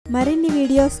మరిన్ని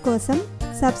వీడియోస్ కోసం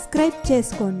సబ్స్క్రైబ్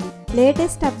చేసుకోండి.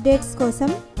 లేటెస్ట్ అప్డేట్స్ కోసం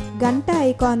గంట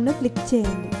ఐకాన్ను క్లిక్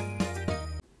చేయండి.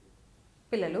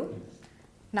 పిల్లలు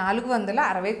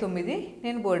 469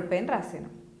 నేను బోర్డు పైన రాశాను.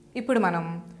 ఇప్పుడు మనం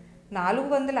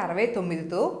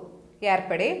 469తో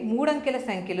ఏర్పడే 3 అంకెల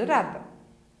సంఖ్యలు రాద్దాం.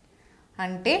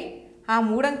 అంటే ఆ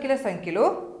 3 అంకెల సంఖ్యలో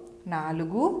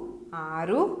 4,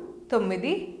 6,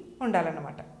 9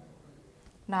 ఉండాలన్నమాట.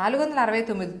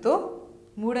 469తో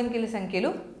 3 అంకెల సంఖ్యలు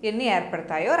ఎన్ని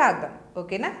ఏర్పడతాయో రాద్దాం.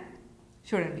 ఓకేనా?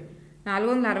 చూడండి,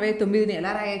 469ని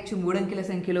ఎలా రాయొచ్చు 3 అంకెల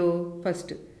సంఖ్యలో?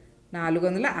 ఫస్ట్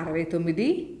 469,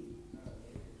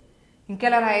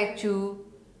 ఇంకెలా రాయొచ్చు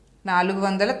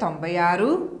 496,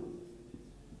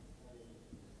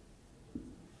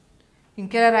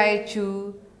 ఇంకెలా రాయొచ్చు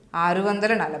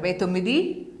 649,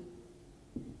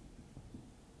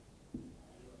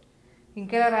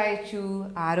 ఇంకెలా రాయొచ్చు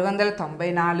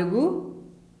 694,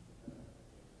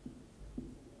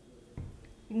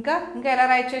 ఇంకా ఎలా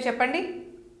రాయొచ్చో చెప్పండి.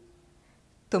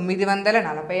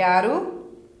 946,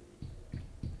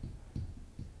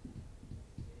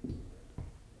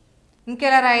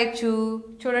 ఇంకెలా రాయొచ్చు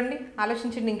చూడండి,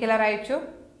 ఆలోచించండి. ఇంకెలా రాయొచ్చు?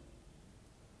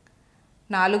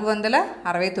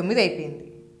 469 అయిపోయింది,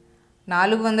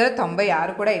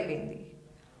 496 కూడా అయిపోయింది,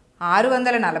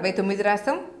 649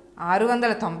 రాసాం,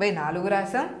 694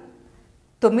 రాసాం,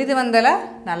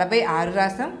 946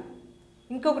 రాసాం.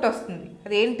 ఇంకొకటి వస్తుంది,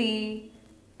 అదేంటి?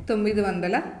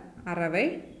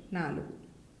 964.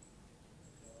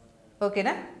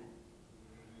 ఓకేనా?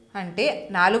 అంటే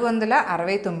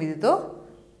 469తో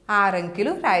 6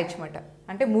 అంకెలు రాయొచ్చమాట.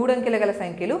 అంటే 3 అంకెల గల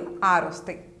సంఖ్యలు 6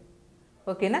 వస్తాయి.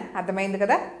 ఓకేనా? అర్థమైంది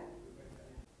కదా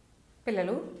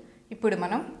పిల్లలు? ఇప్పుడు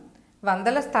మనం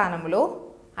వందల స్థానంలో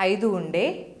 5 ఉండే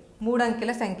 3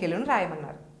 అంకెల సంఖ్యలను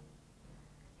రాయమన్నారు.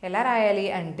 ఎలా రాయాలి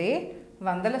అంటే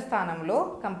వందల స్థానంలో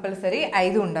కంపల్సరీ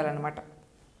 5 ఉండాలన్నమాట.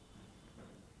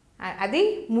 అది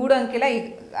 3 అంకెల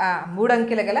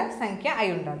గల సంఖ్య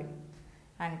అయి ఉండాలి.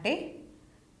 అంటే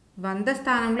 100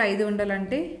 స్థానంలో 5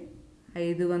 ఉండాలంటే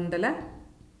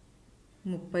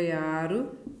 536.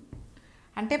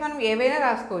 అంటే మనం ఏవైనా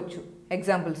రాసుకోవచ్చు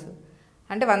ఎగ్జాంపుల్స్.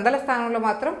 అంటే వందల స్థానంలో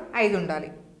మాత్రం 5 ఉండాలి.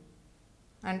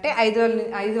 అంటే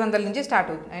 500 నుంచి స్టార్ట్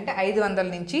అవుతుంది. అంటే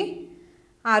 500 నుంచి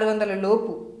 600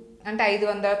 లోపు, అంటే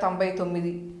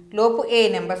 599 లోపు ఏ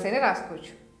నెంబర్స్ అయినా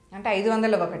రాసుకోవచ్చు. అంటే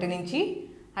 501 నుంచి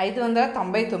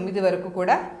 599 వరకు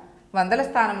కూడా వందల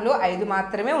స్థానంలో 5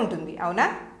 మాత్రమే ఉంటుంది. అవునా?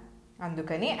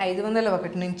 అందుకని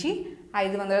 501 నుంచి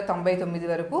 599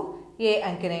 వరకు ఏ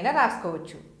అంకెనైనా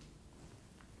రాసుకోవచ్చు.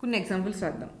 కొన్ని ఎగ్జాంపుల్స్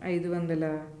రాద్దాం.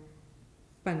 512,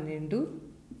 503,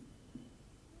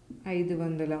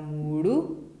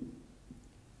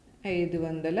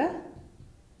 501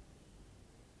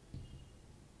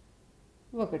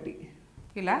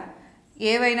 ఇలా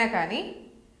ఏవైనా కానీ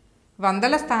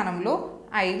వందల స్థానంలో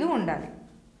 5 ఉండాలి.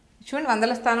 చూడండి,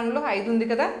 వందల స్థానంలో 5 ఉంది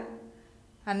కదా,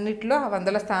 అన్నిట్లో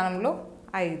వందల స్థానంలో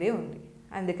 5 ఉంది.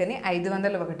 అందుకని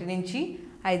 501 నుంచి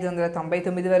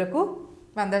 599 వరకు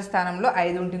వందల స్థానంలో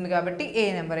 5 ఉంటుంది కాబట్టి ఏ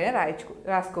నెంబర్ అయినా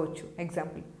రాసుకోవచ్చు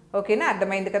ఎగ్జాంపుల్. ఓకేనా?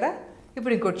 అర్థమైంది కదా?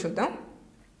 ఇప్పుడు ఇంకోటి చూద్దాం.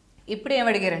 ఇప్పుడు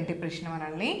ఏమడిగారంటే ప్రశ్న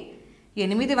మనల్ని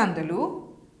 800,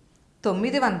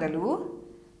 900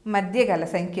 మధ్య గల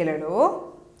సంఖ్యలలో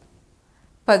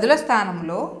 10ల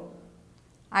స్థానంలో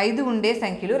 5 ఉండే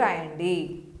సంఖ్యలు రాయండి.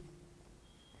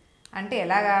 అంటే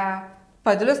ఎలాగా?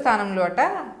 10ల స్థానంలో అట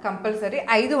కంపల్సరీ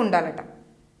 5 ఉండాలట.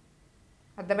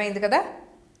 అర్థమైంది కదా?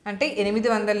 అంటే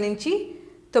 800 నుంచి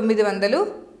 900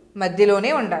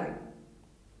 మధ్యలోనే ఉండాలి.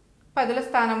 10ల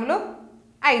స్థానంలో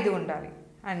 5 ఉండాలి.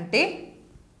 అంటే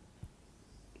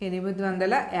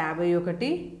 851,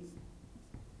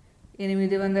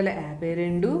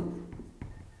 852.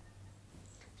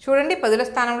 చూడండి, 10ల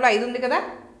స్థానంలో 5 ఉంది కదా,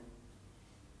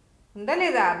 ఉందా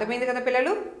లేదా? అర్థమైంది కదా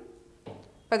పిల్లలు?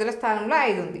 10ల స్థానంలో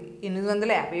 5 ఉంది.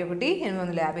 851,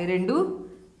 852,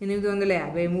 853,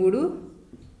 854,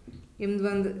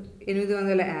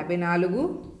 855,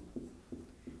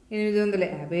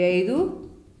 856,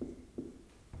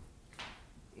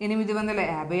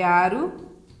 857,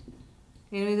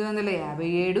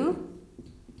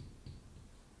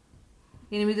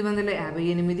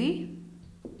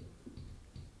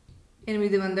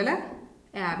 858,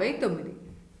 859.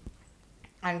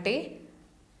 అంటే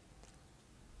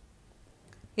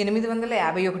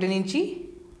 851 నుంచి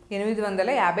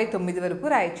 859 వరకు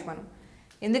రాయొచ్చు మనం.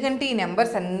 ఎందుకంటే ఈ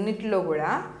నెంబర్స్ అన్నిటిలో కూడా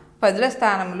 10ల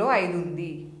స్థానంలో 5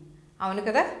 ఉంది. అవును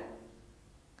కదా?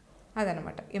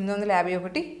 అదనమాట.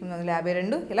 851,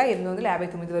 852 ఇలా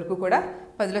 859 వరకు కూడా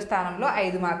 10ల స్థానంలో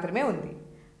 5 మాత్రమే ఉంది.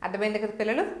 అర్థమైంది కదా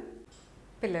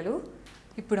పిల్లలు?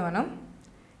 ఇప్పుడు మనం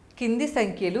కింది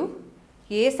సంఖ్యలు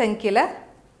ఏ సంఖ్యల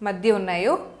మధ్య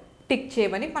ఉన్నాయో టిక్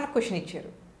చేయమని మనకు క్వశ్చన్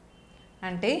ఇచ్చారు.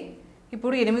 అంటే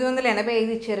ఇప్పుడు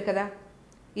 885 ఇచ్చారు కదా,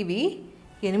 ఇవి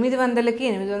 800కి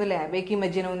 850కి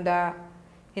మధ్యన ఉందా,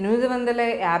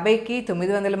 850కి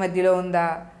 900 మధ్యలో ఉందా,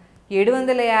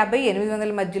 750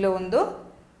 800 మధ్యలో ఉందో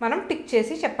మనం టిక్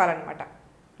చేసి చెప్పాలన్నమాట.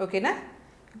 ఓకేనా?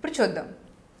 ఇప్పుడు చూద్దాం.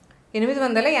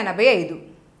 885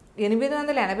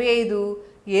 885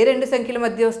 ఏ రెండు సంఖ్యల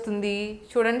మధ్య వస్తుంది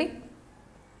చూడండి.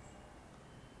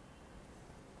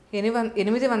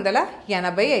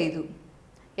 885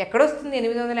 ఎక్కడొస్తుంది?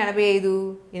 885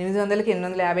 800కి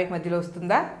 850కి మధ్యలో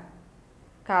వస్తుందా?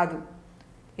 కాదు,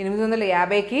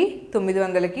 850కి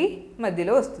 900కి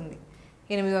మధ్యలో వస్తుంది.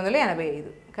 885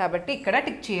 కాబట్టి ఇక్కడ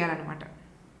టిక్ చేయాలన్నమాట.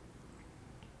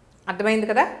 అర్థమైంది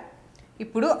కదా?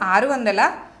 ఇప్పుడు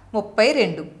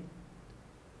 632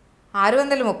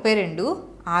 632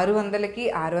 600కి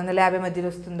 650 మధ్యలో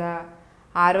వస్తుందా?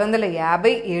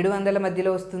 650 700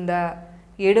 మధ్యలో వస్తుందా?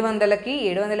 700కి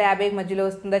 750కి మధ్యలో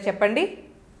వస్తుందా చెప్పండి.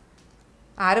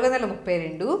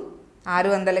 632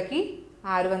 600కి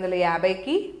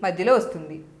 650కి మధ్యలో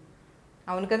వస్తుంది.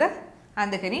 అవును కదా?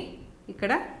 అందుకని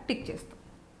ఇక్కడ టిక్ చేస్తాం.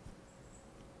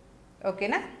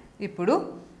 ఓకేనా? ఇప్పుడు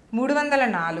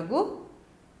 304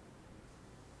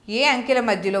 ఏ అంకెల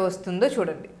మధ్యలో వస్తుందో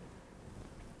చూడండి.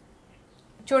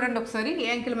 చూడండి ఒకసారి, ఏ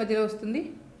అంకెల మధ్యలో వస్తుంది?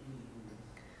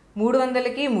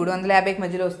 300కి 350కి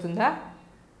మధ్యలో వస్తుందా?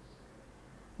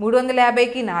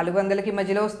 350కి 400కి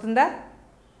మధ్యలో వస్తుందా?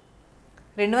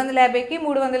 250కి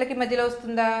 300కి మధ్యలో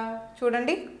వస్తుందా?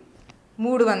 చూడండి,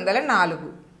 304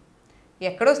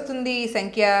 ఎక్కడొస్తుంది ఈ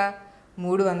సంఖ్య?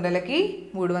 300కి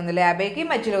 350కి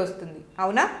మధ్యలో వస్తుంది.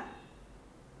 అవునా?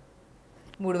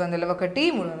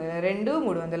 301 302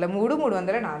 303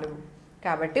 304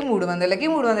 కాబట్టి 300కి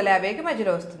 350కి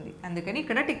మధ్యలో వస్తుంది. అందుకని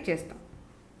ఇక్కడ టిక్ చేస్తాం.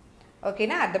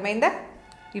 ఓకేనా? అర్థమైందా?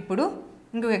 ఇప్పుడు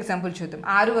ఇంకొక ఎగ్జాంపుల్ చూద్దాం.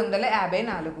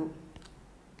 654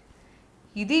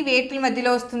 ఇది వేటి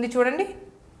మధ్యలో వస్తుంది చూడండి.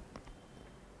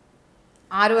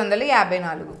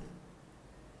 654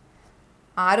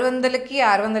 600కి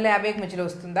 650కి మధ్యలో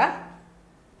వస్తుందా?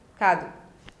 కాదు.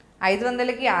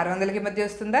 500కి 600కి మధ్య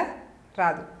వస్తుందా?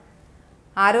 రాదు.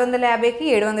 650కి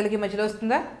 700కి మధ్యలో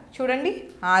వస్తుందా? చూడండి,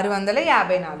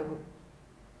 654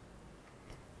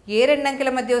 ఏ రెండు అంకెల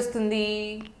మధ్య వస్తుంది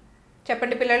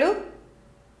చెప్పండి పిల్లలు.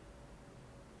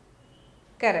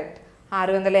 కరెక్ట్,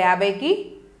 650కి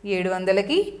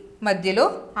 700కి మధ్యలో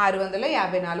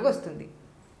 654 వస్తుంది.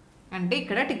 అంటే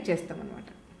ఇక్కడ టిక్ చేస్తాం అన్నమాట.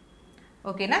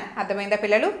 ఓకేనా? అర్థమైందా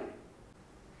పిల్లలు?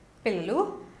 పిల్లలు,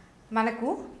 మనకు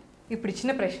ఇప్పుడు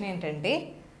ఇచ్చిన ప్రశ్న ఏంటంటే,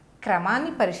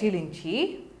 క్రమాన్ని పరిశీలించి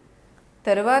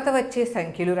తరువాత వచ్చే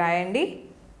సంఖ్యలు రాయండి,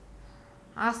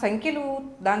 ఆ సంఖ్యలు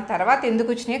దాని తర్వాత ఎందుకు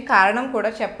వచ్చినాయో కారణం కూడా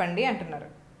చెప్పండి అంటున్నారు.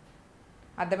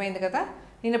 అర్థమైంది కదా?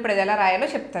 నేను ఇప్పుడు అది ఎలా రాయాలో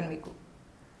చెప్తాను మీకు.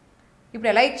 ఇప్పుడు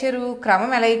ఎలా ఇచ్చారు?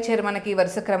 క్రమం ఎలా ఇచ్చారు మనకి?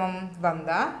 వరుస క్రమం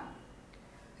 100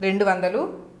 200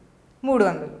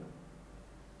 300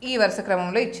 ఈ వరుస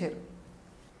క్రమంలో ఇచ్చారు.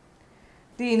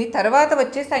 దీని తర్వాత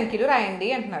వచ్చే సంఖ్యలు రాయండి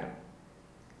అంటున్నారు.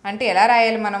 అంటే ఎలా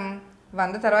రాయాలి మనం?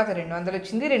 100 తర్వాత 200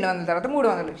 వచ్చింది, 200 తర్వాత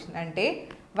 300 వచ్చింది. అంటే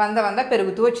 100 100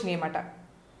 పెరుగుతూ వచ్చినాయి అన్నమాట.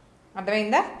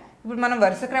 అర్థమైందా? ఇప్పుడు మనం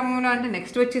వరుస క్రమంలో అంటే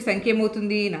నెక్స్ట్ వచ్చే సంఖ్య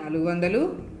ఏమవుతుంది? 400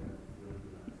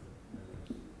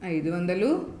 500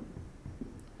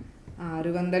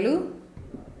 600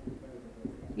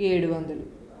 700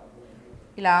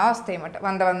 ఇలా వస్తాయి అన్నమాట.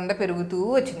 100 100 పెరుగుతూ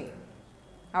వచ్చినాయి.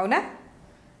 అవునా?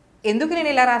 ఎందుకు నేను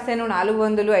ఇలా రాశాను?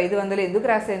 400 500 ఎందుకు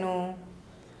రాశాను?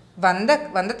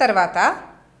 100 తర్వాత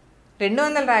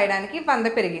 200 రాయడానికి 100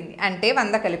 పెరిగింది, అంటే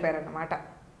 100 కలిపారన్నమాట.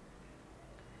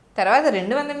 తర్వాత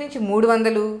 200 నుంచి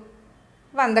 300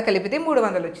 100 కలిపితే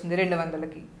 300 వచ్చింది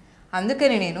 200కి.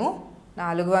 అందుకని నేను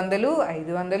 400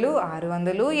 500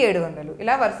 600 700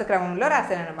 ఇలా వరుస క్రమంలో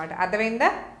రాశాను అన్నమాట. అర్థమైందా?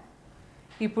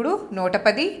 ఇప్పుడు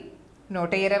 110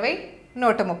 120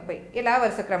 130 ఇలా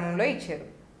వరుస క్రమంలో ఇచ్చారు.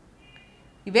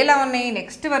 ఇవేలా ఉన్నాయి?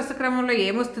 నెక్స్ట్ వరుస క్రమంలో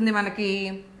ఏమొస్తుంది మనకి?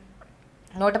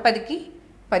 110కి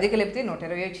 10 కలిపితే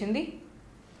 120 వచ్చింది,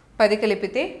 10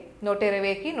 కలిపితే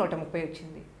 120కి 130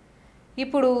 వచ్చింది.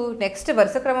 ఇప్పుడు నెక్స్ట్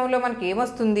వరుస క్రమంలో మనకి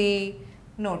ఏమొస్తుంది?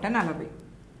 140.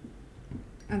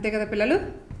 అంతే కదా పిల్లలు?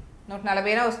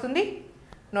 140 వస్తుంది.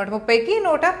 130కి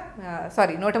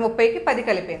 130కి 10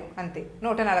 కలిపాను, అంతే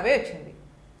 140 వచ్చింది.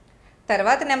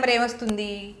 తర్వాత నెంబర్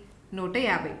ఏమొస్తుంది?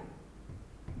 150.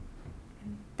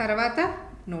 తర్వాత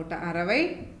 160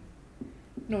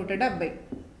 170.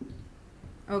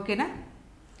 ఓకేనా?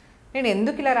 నేను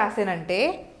ఎందుకు ఇలా రాశానంటే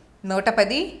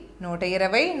 110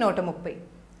 120 130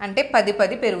 అంటే 10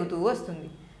 10 పెరుగుతూ వస్తుంది.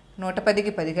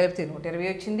 110కి 10 కలిపితే 120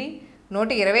 వచ్చింది,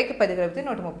 120కి 10 కలిపితే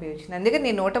 130 వచ్చింది. అందుకని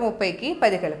నేను 130కి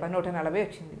 10 కలిపాను, 140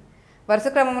 వచ్చింది. వరుస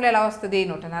క్రమంలో ఎలా వస్తుంది?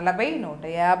 140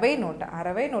 150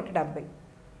 160 170.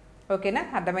 ఓకేనా,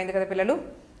 అర్థమైంది కదా పిల్లలు.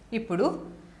 ఇప్పుడు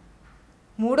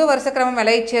మూడో వరుస క్రమం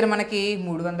ఎలా ఇచ్చారు మనకి?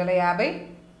 350,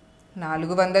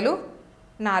 400,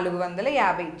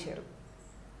 450 ఇచ్చారు.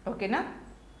 ఓకేనా,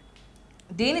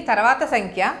 దీని తర్వాత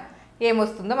సంఖ్య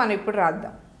ఏమొస్తుందో మనం ఇప్పుడు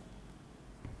రాద్దాం.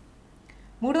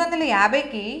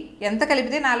 350కి ఎంత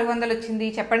కలిపితే 400 వచ్చింది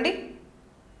చెప్పండి?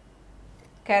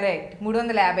 కరెక్ట్,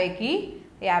 350కి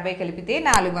 50 కలిపితే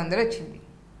 400 వచ్చింది.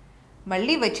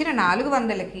 మళ్ళీ వచ్చిన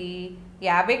 400కి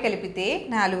 50 కలిపితే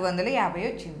 450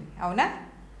 వచ్చింది. అవునా?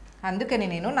 అందుకని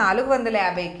నేను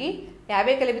 450కి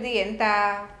 50 కలిపితే ఎంత?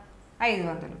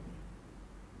 500.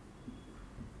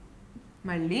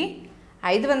 మళ్ళీ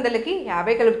 500కి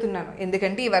 50 కలుపుతున్నాను,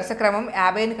 ఎందుకంటే ఈ వరుస క్రమం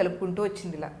 50ని కలుపుకుంటూ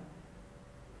వచ్చింది ఇలా.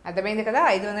 అర్థమైంది కదా?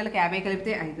 500కి 50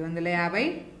 కలిపితే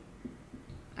 550,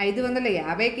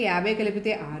 550కి 50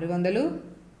 కలిపితే 600,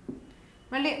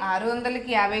 మళ్ళీ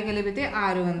 600కి 50 కలిపితే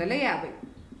 650.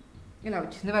 ఇలా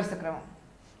వచ్చింది వరుస క్రమం.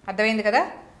 అర్థమైంది కదా?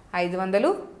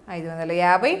 500,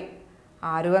 550,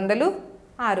 600,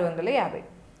 650,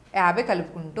 50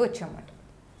 కలుపుకుంటూ వచ్చామన్నమాట.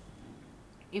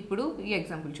 ఇప్పుడు ఈ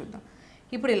ఎగ్జాంపుల్ చూద్దాం.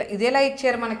 ఇప్పుడు ఇది ఎలా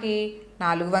ఇచ్చారు మనకి?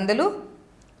 400,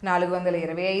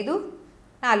 425,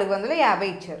 450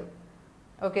 ఇచ్చారు.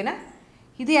 ఓకేనా,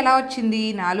 ఇది ఎలా వచ్చింది?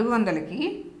 400కి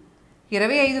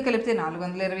 25 కలిపితే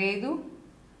 425,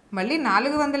 మళ్ళీ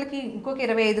 400కి ఇంకొక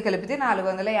 25 కలిపితే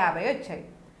 450 వచ్చాయి.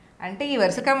 అంటే ఈ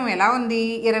వరుస క్రమం ఎలా ఉంది?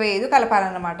 25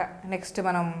 కలపాలన్నమాట నెక్స్ట్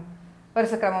మనం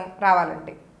వరుస క్రమం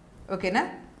రావాలంటే. ఓకేనా,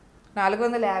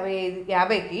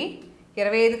 450కి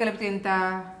 25 కలిపితే ఎంత?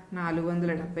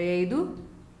 475,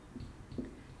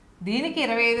 దీనికి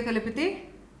 25 కలిపితే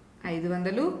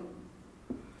 500,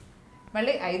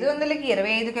 మళ్ళీ 500కి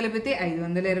 25 కలిపితే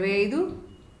 525,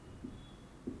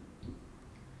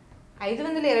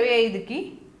 525కి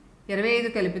 25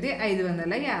 కలిపితే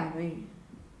 550.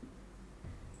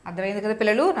 అర్థమైంది కదా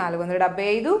పిల్లలు?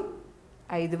 475,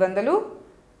 500,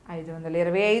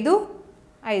 525,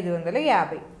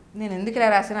 550. నేను ఎందుకు ఇలా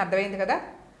రాసాను అర్థమైంది కదా?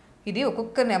 ఇది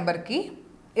ఒక్కొక్క నెంబర్కి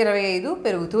 25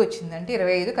 పెరుగుతూ వచ్చింది, అంటే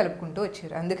 25 కలుపుకుంటూ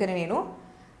వచ్చారు. అందుకని నేను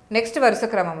నెక్స్ట్ వరుస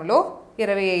క్రమంలో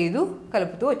 25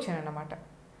 కలుపుతూ వచ్చాను అన్నమాట.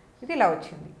 ఇది ఇలా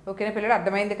వచ్చింది. ఓకేనా పిల్లలు,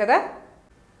 అర్థమైంది కదా?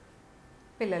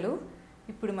 పిల్లలు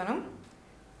ఇప్పుడు మనం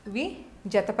ఇవి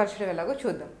జతపరచడం ఎలాగో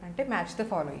చూద్దాం. అంటే మ్యాచ్ ద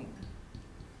ఫాలోయింగ్.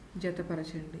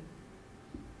 జతపరచండి.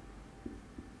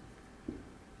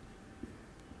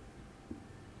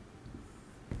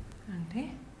 అంటే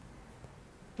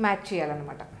మ్యాచ్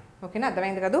చేయాలన్నమాట. ఓకేనా,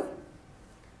 అర్థమైంది కదా?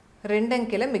 2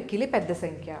 అంకెల మిక్కిలి పెద్ద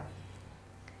సంఖ్య.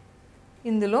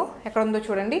 ఇందులో ఎక్కడ ఉందో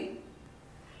చూడండి.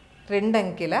 2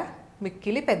 అంకెల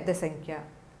మిక్కిలి పెద్ద సంఖ్య.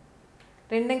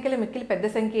 2 అంకెల మిక్కిలి పెద్ద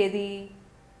సంఖ్య ఏది?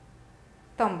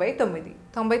 99.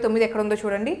 99 ఎక్కడ ఉందో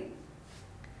చూడండి.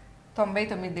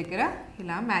 99 దగ్గర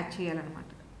ఇలా మ్యాచ్ చేయాలన్నమాట.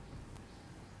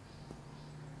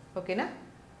 ఓకేనా,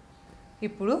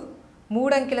 ఇప్పుడు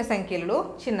 3 అంకెల సంఖ్యలలో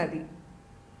చిన్నది.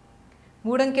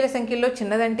 3 అంకెల సంఖ్యల్లో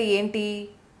చిన్నదంటే ఏంటి?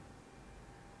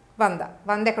 100.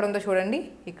 100 ఎక్కడ ఉందో చూడండి,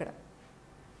 ఇక్కడ.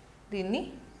 దీన్ని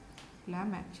ఇలా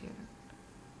మ్యాచ్ చేయాలి.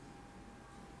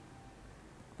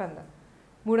 100.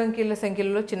 3 అంకెల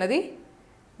సంఖ్యలలో చిన్నది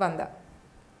 100.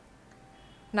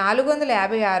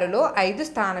 456లో 5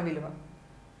 స్థాన విలువ.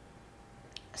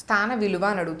 స్థాన విలువ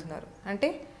అని అడుగుతున్నారు. అంటే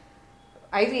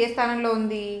 5 ఏ స్థానంలో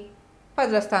ఉంది?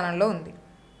 10వ స్థానంలో ఉంది.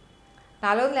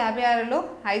 456లో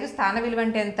 5 స్థాన విలువ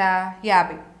అంటే ఎంత?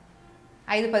 50.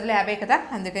 5 10 50 కదా,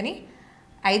 అందుకని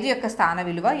 5 యొక్క స్థాన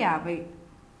విలువ 50.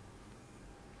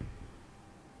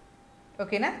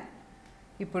 ఓకేనా,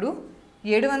 ఇప్పుడు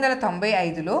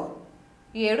 795లో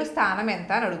 7 స్థానం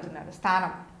ఎంత అని అడుగుతున్నారు.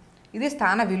 స్థానం, ఇది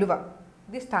స్థాన విలువ,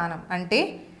 ఇది స్థానం. అంటే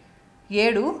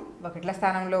 7 1ల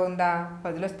స్థానంలో ఉందా,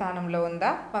 10ల స్థానంలో ఉందా,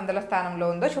 100ల స్థానంలో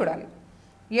ఉందో చూడాలి.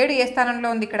 7 ఏ స్థానంలో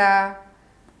ఉంది? ఇక్కడ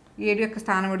 7 యొక్క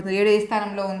స్థానం అడుగుతుంది. 7 ఏ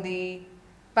స్థానంలో ఉంది?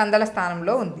 100ల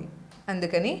స్థానంలో ఉంది.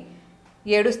 అందుకని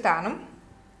 7 స్థానం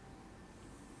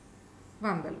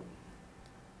 100.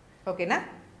 ఓకేనా,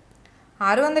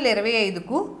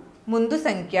 625కు ముందు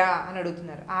సంఖ్య అని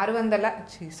అడుగుతున్నారు.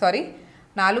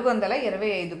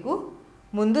 425కు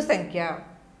ముందు సంఖ్య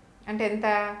అంటే ఎంత?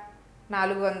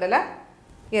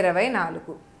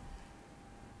 424.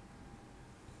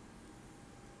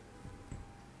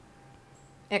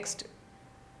 నెక్స్ట్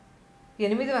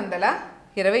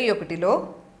 821లో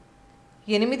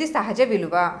 8 సహజ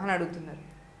విలువ అని అడుగుతున్నారు.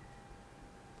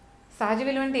 సహజ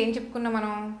విలువ అంటే ఏం చెప్పుకున్నాం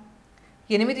మనం?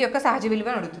 8 యొక్క సహజ విలువ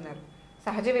అని అడుగుతున్నారు.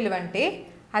 సహజ విలువ అంటే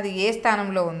అది ఏ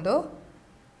స్థానంలో ఉందో,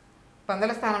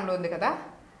 100ల స్థానంలో ఉంది కదా,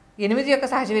 8 యొక్క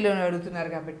సహజ విలువను అడుగుతున్నారు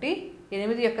కాబట్టి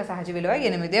 8 యొక్క సహజ విలువ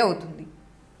 8 అవుతుంది.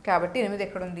 కాబట్టి 8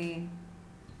 ఎక్కడుంది?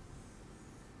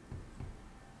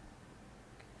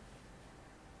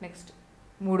 నెక్స్ట్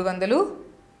 300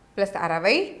 ప్లస్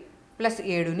 60 ప్లస్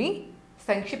 7ని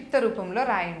సంక్షిప్త రూపంలో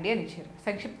రాయండి అని ఇచ్చారు.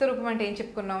 సంక్షిప్త రూపం అంటే ఏం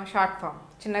చెప్పుకున్నాం? షార్ట్ ఫామ్,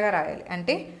 చిన్నగా రాయాలి.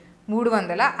 అంటే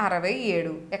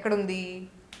 367 ఎక్కడుంది?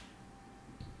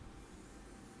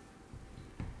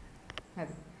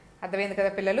 అది అర్థమైంది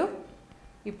కదా పిల్లలు?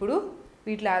 ఇప్పుడు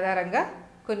వీటి ఆధారంగా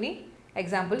కొన్ని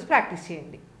ఎగ్జాంపుల్స్ ప్రాక్టీస్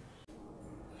చేయండి.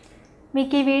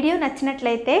 మీకు ఈ వీడియో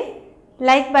నచ్చినట్లయితే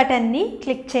లైక్ బటన్ని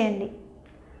క్లిక్ చేయండి.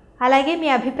 అలాగే మీ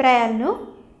అభిప్రాయాలను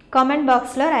కామెంట్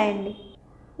బాక్స్లో రాయండి.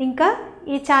 ఇంకా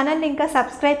ఈ ఛానల్ని ఇంకా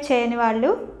సబ్స్క్రైబ్ చేయని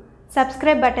వాళ్ళు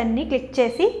సబ్స్క్రైబ్ బటన్ని క్లిక్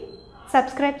చేసి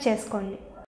సబ్స్క్రైబ్ చేసుకోండి.